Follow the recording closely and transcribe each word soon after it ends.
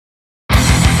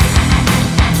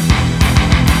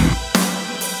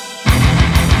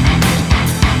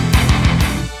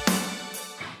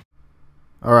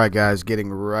All right, guys, getting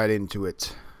right into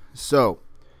it. So,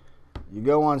 you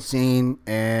go on scene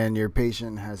and your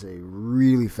patient has a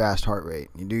really fast heart rate.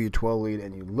 You do your 12 lead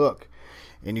and you look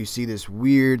and you see this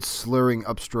weird slurring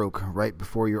upstroke right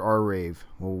before your R rave.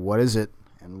 Well, what is it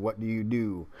and what do you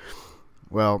do?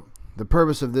 Well, the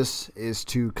purpose of this is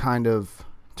to kind of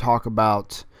talk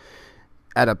about,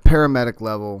 at a paramedic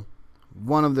level,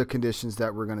 one of the conditions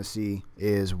that we're going to see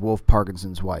is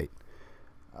Wolf-Parkinsons White.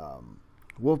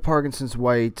 Wolf-Parkinsons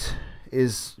White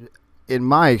is, in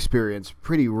my experience,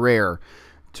 pretty rare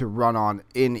to run on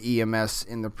in EMS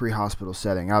in the pre-hospital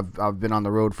setting. I've been on the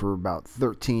road for about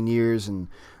 13 years, and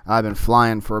I've been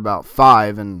flying for about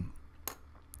 5, and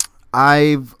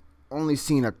I've only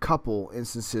seen a couple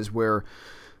instances where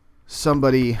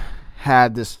somebody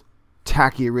had this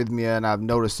tachyarrhythmia, and I've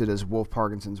noticed it as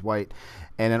Wolf-Parkinsons White,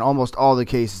 and in almost all the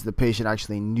cases, the patient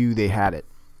actually knew they had it.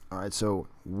 All right, so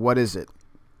what is it?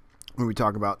 When we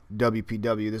talk about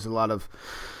WPW, there's a lot of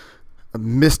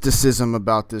mysticism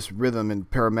about this rhythm in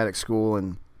paramedic school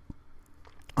and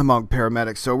among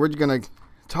paramedics. So we're going to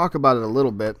talk about it a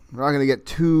little bit. We're not going to get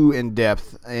too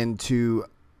in-depth into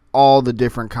all the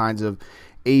different kinds of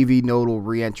AV nodal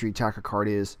reentry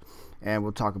tachycardias, and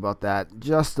we'll talk about that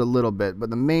just a little bit. But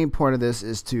the main point of this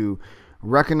is to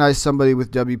recognize somebody with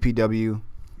WPW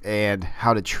and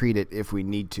how to treat it if we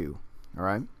need to. All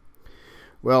right?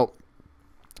 Well,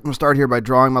 I'm going to start here by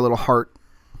drawing my little heart,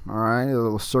 all right, a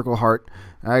little circle heart.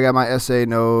 I got my SA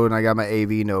node and I got my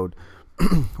AV node.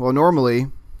 Well, normally,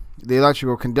 the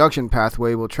electrical conduction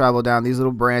pathway will travel down these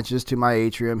little branches to my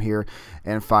atrium here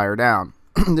and fire down.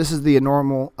 This is the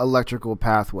normal electrical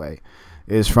pathway.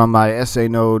 It is from my SA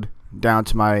node down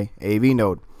to my AV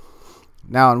node.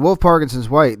 Now, in Wolf-Parkinsons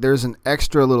White, there's an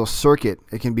extra little circuit.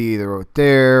 It can be either over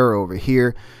there or over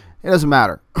here. It doesn't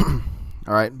matter.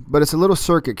 All right, but it's a little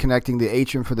circuit connecting the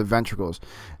atrium for the ventricles.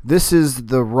 This is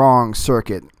the wrong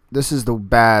circuit. This is the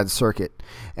bad circuit.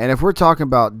 And if we're talking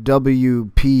about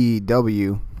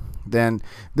WPW, then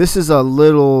this is a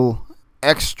little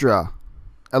extra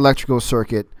electrical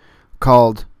circuit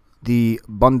called the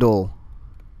bundle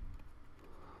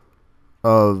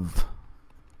of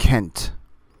Kent.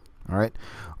 All right,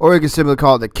 or you can simply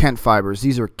call it the Kent fibers.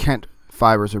 These are Kent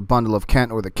fibers, or bundle of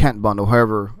Kent, or the Kent bundle,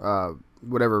 however,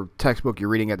 whatever textbook you're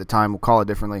reading at the time, we'll call it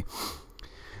differently.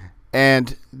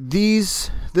 And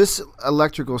this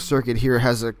electrical circuit here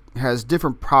has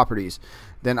different properties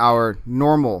than our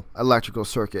normal electrical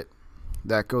circuit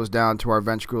that goes down to our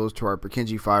ventricles, to our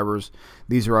Purkinje fibers.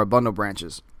 These are our bundle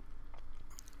branches.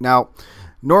 Now,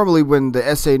 normally when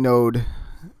the SA node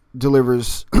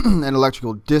delivers an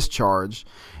electrical discharge,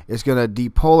 it's going to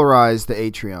depolarize the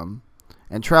atrium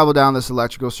and travel down this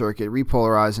electrical circuit,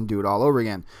 repolarize, and do it all over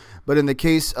again. But in the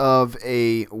case of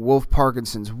a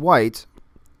Wolf-Parkinsons White,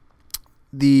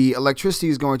 the electricity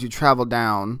is going to travel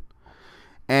down,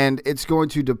 and it's going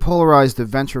to depolarize the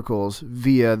ventricles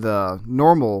via the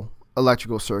normal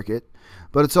electrical circuit,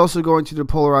 but it's also going to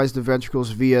depolarize the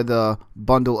ventricles via the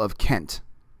bundle of Kent.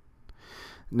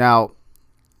 Now,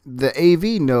 the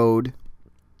AV node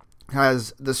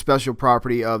has the special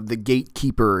property of the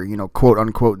gatekeeper, quote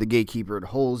unquote, the gatekeeper. It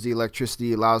holds the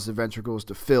electricity, allows the ventricles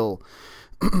to fill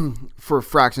for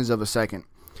fractions of a second.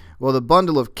 Well, the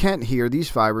bundle of Kent here, these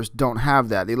fibers, don't have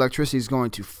that. The electricity is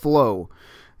going to flow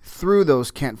through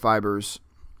those Kent fibers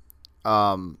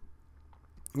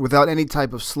without any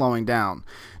type of slowing down.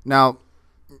 Now,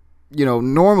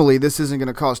 normally this isn't going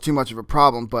to cause too much of a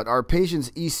problem, but our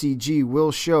patient's ECG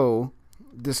will show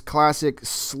this classic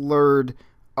slurred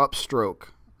upstroke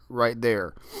right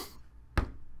there.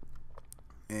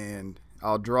 And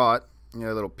I'll draw it. A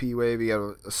little P wave, you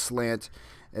got a slant,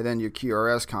 and then your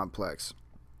QRS complex.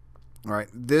 All right,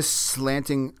 this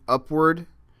slanting upward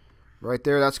right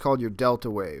there, that's called your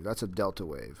delta wave. That's a delta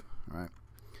wave. All right,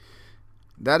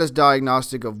 that is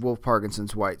diagnostic of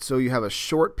Wolf-Parkinsons White. So you have a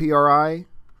short PRI,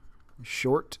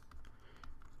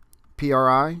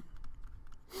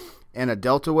 and a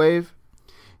delta wave.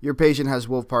 Your patient has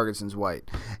Wolf-Parkinsons White.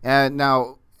 And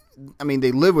now,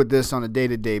 they live with this on a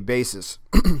day-to-day basis.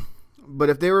 But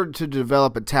if they were to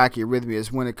develop a tachyarrhythmia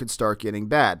is when it could start getting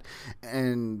bad.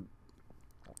 And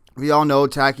we all know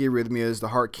tachyarrhythmias, the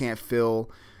heart can't fill,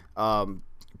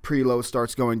 preload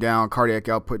starts going down, cardiac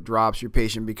output drops, your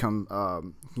patient become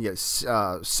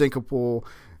syncopal,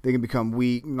 they can become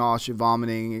weak, nausea,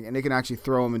 vomiting, and they can actually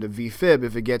throw them into VFib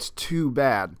if it gets too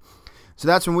bad. So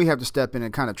that's when we have to step in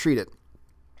and kind of treat it.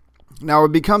 Now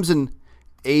it becomes an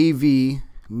AV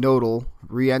nodal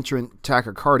reentrant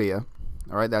tachycardia.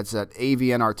 All right, that's that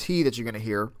AVNRT that you're going to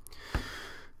hear.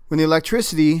 When the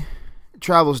electricity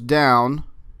travels down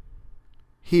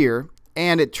here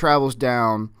and it travels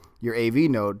down your AV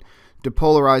node,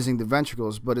 depolarizing the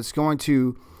ventricles, but it's going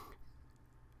to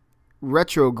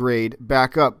retrograde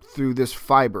back up through this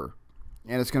fiber,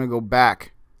 and it's going to go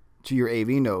back to your AV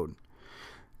node,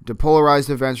 depolarize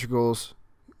the ventricles,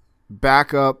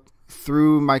 back up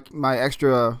through my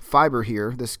extra fiber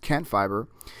here, this Kent fiber,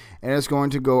 and it's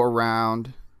going to go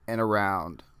around and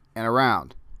around and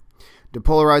around.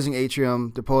 Depolarizing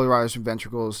atrium, depolarizing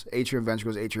ventricles, atrium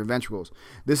ventricles, atrium ventricles.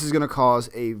 This is going to cause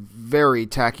a very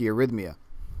tachyarrhythmia,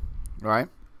 right?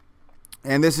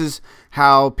 And this is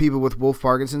how people with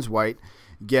Wolf-Parkinsons White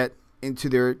get into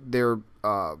their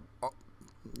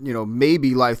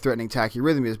maybe life-threatening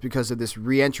tachyarrhythmias because of this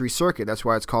reentry circuit. That's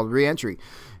why it's called reentry,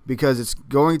 because it's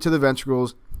going to the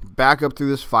ventricles, back up through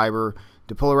this fiber,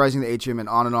 depolarizing the atrium, and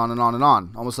on and on and on and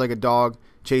on, almost like a dog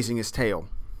chasing his tail.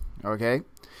 Okay?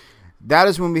 That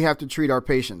is when we have to treat our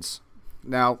patients.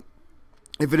 Now,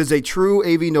 if it is a true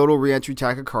AV nodal reentry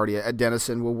tachycardia,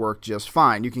 adenosine will work just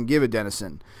fine. You can give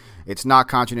adenosine. It's not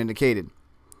contraindicated.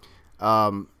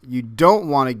 You don't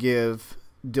want to give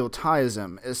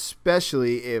diltiazem,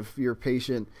 especially if your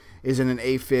patient is in an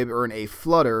AFib or an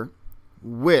A-flutter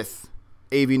with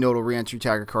AV nodal reentry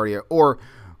tachycardia or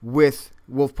with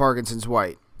Wolf-Parkinsons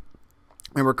White.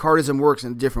 And ricardism works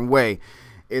in a different way.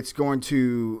 It's going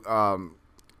to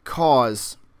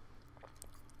cause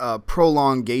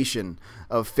prolongation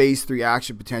of phase 3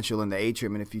 action potential in the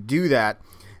atrium. And if you do that,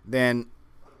 then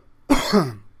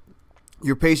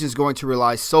your patient is going to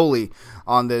rely solely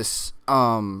on this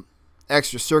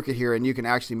extra circuit here, and you can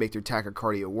actually make their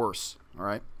tachycardia worse. All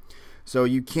right. So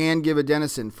you can give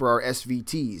adenosine for our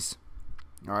SVTs.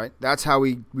 All right. That's how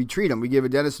we treat them. We give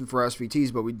adenosine for our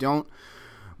SVTs, but we don't.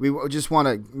 We just want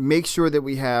to make sure that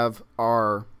we have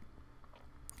our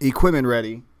equipment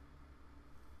ready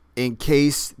in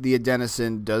case the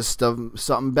adenosine does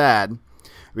something bad.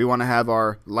 We want to have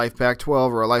our LifePak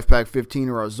 12 or our LifePak 15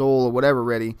 or our Zoll or whatever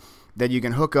ready that you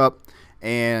can hook up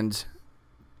and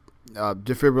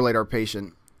defibrillate our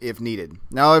patient if needed.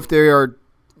 Now, if they're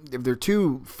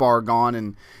too far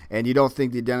gone and you don't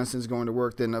think the adenosine is going to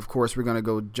work, then of course we're going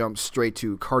to jump straight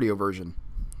to cardioversion.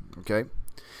 Okay.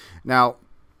 Now,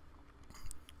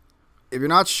 if you're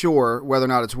not sure whether or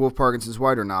not it's Wolf-Parkinsons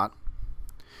White or not,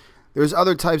 there's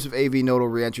other types of AV nodal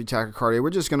reentry tachycardia. We're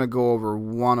just going to go over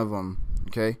one of them.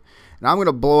 Okay. Now I'm going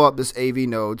to blow up this AV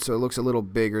node so it looks a little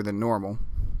bigger than normal.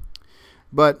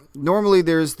 But normally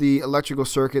there's the electrical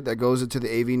circuit that goes into the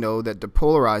AV node that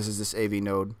depolarizes this AV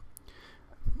node.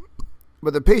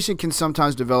 But the patient can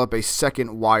sometimes develop a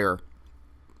second wire,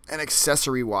 an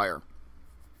accessory wire.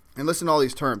 And listen to all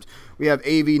these terms. We have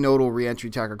AV nodal reentry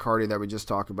tachycardia that we just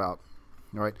talked about.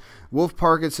 All right.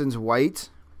 Wolf-Parkinsons White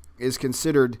is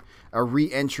considered a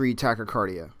reentry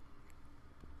tachycardia.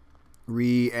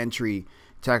 Reentry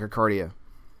tachycardia.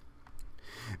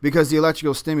 Because the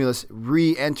electrical stimulus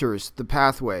re-enters the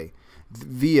pathway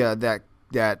via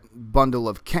that bundle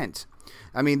of Kent.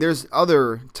 I mean, there's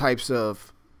other types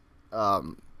of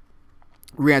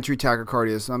reentry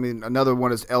tachycardias. I mean, another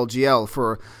one is LGL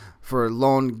for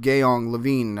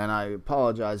Long-Geong-Levine, and I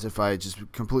apologize if I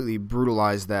just completely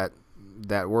brutalized that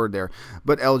word there.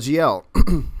 But LGL,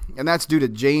 and that's due to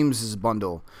James's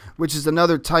bundle, which is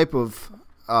another type of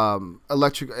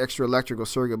extra electrical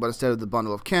circuit, but instead of the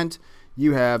bundle of Kent,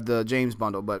 you have the James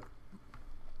bundle. But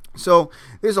so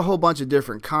there's a whole bunch of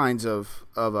different kinds of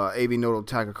AV nodal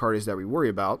tachycardias that we worry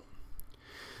about.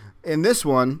 In this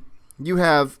one, you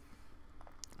have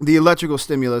the electrical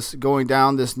stimulus going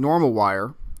down this normal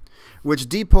wire, which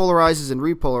depolarizes and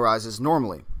repolarizes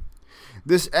normally.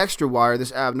 This extra wire,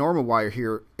 this abnormal wire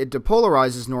here, it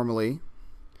depolarizes normally,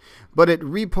 but it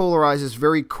repolarizes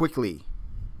very quickly,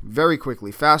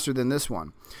 faster than this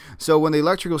one. So when the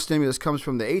electrical stimulus comes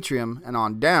from the atrium and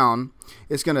on down,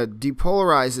 it's going to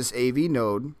depolarize this AV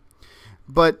node,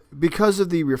 but because of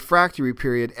the refractory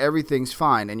period, everything's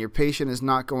fine, and your patient is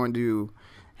not going to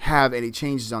have any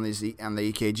changes on the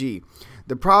EKG.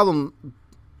 The problem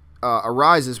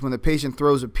arises when the patient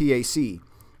throws a PAC,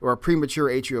 or a premature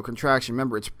atrial contraction.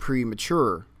 Remember, it's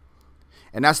premature.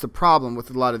 And that's the problem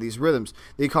with a lot of these rhythms.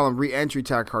 They call them reentry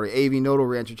tachycardia, AV nodal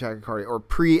reentry tachycardia, or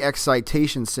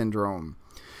pre-excitation syndrome.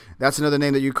 That's another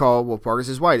name that you call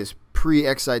Wolf-Parkinsons White, is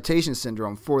pre-excitation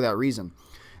syndrome for that reason.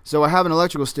 So I have an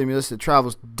electrical stimulus that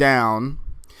travels down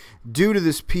due to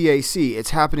this PAC.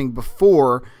 It's happening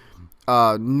before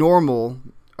normal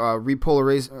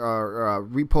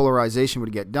repolarization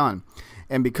would get done.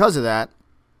 And because of that,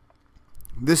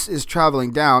 this is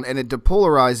traveling down, and it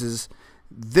depolarizes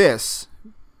this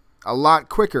a lot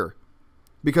quicker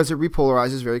because it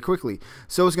repolarizes very quickly.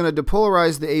 So it's going to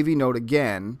depolarize the AV node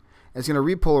again. It's going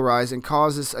to repolarize and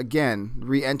cause this, again,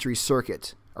 re-entry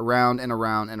circuit. around and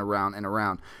around and around and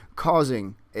around,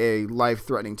 causing a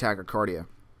life-threatening tachycardia.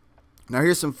 Now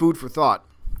here's some food for thought.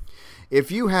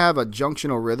 If you have a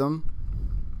junctional rhythm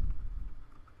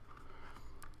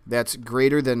that's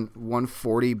greater than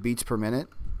 140 beats per minute,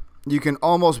 you can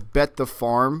almost bet the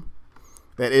farm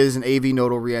that is an AV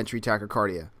nodal reentry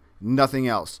tachycardia. Nothing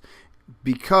else.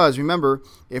 Because remember,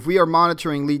 if we are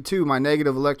monitoring lead 2, my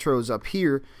negative electrode's up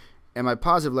here and my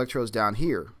positive electrode's down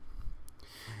here.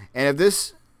 And if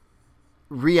this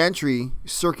reentry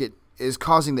circuit is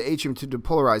causing the atrium to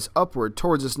depolarize upward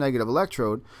towards this negative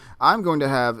electrode, I'm going to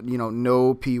have,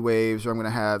 no P waves, or I'm going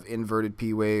to have inverted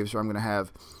P waves, or I'm going to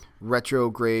have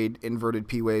retrograde inverted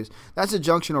P waves. That's a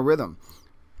junctional rhythm.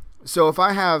 So if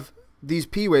I have these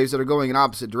P waves that are going in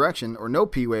opposite direction, or no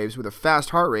P waves with a fast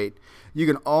heart rate, you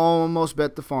can almost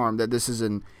bet the farm that this is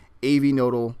an AV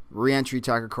nodal reentry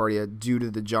tachycardia due to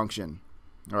the junction,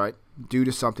 all right, due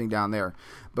to something down there.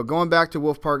 But going back to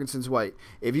Wolf-Parkinsons White,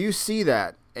 if you see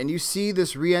that, and you see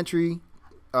this reentry,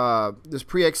 this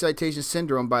pre-excitation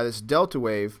syndrome by this delta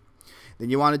wave, then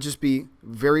you want to just be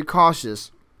very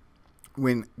cautious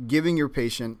when giving your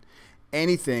patient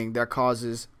anything that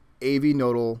causes AV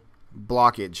nodal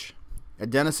blockage.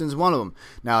 Adenosine is one of them.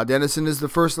 Now, adenosine is the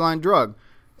first-line drug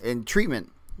in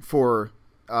treatment for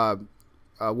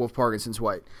Wolf-Parkinsons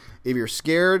White. If you're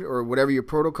scared or whatever your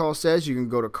protocol says, you can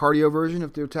go to cardioversion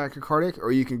if they're tachycardic,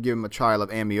 or you can give them a trial of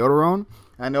amiodarone.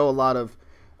 I know a lot of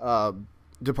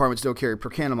departments don't carry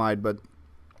procainamide, but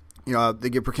they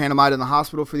give procainamide in the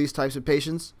hospital for these types of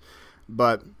patients.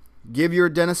 But give your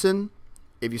adenosine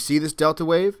if you see this delta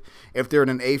wave. If they're in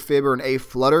an AFib or an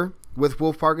A-flutter with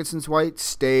Wolf-Parkinsons White,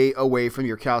 stay away from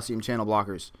your calcium channel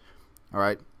blockers. All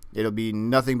right? It'll be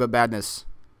nothing but badness.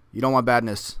 You don't want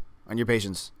badness on your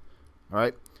patients. All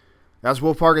right? That's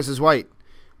Wolf-Parkinsons White.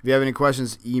 If you have any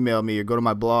questions, email me or go to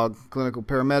my blog,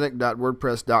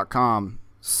 clinicalparamedic.wordpress.com.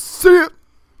 See ya!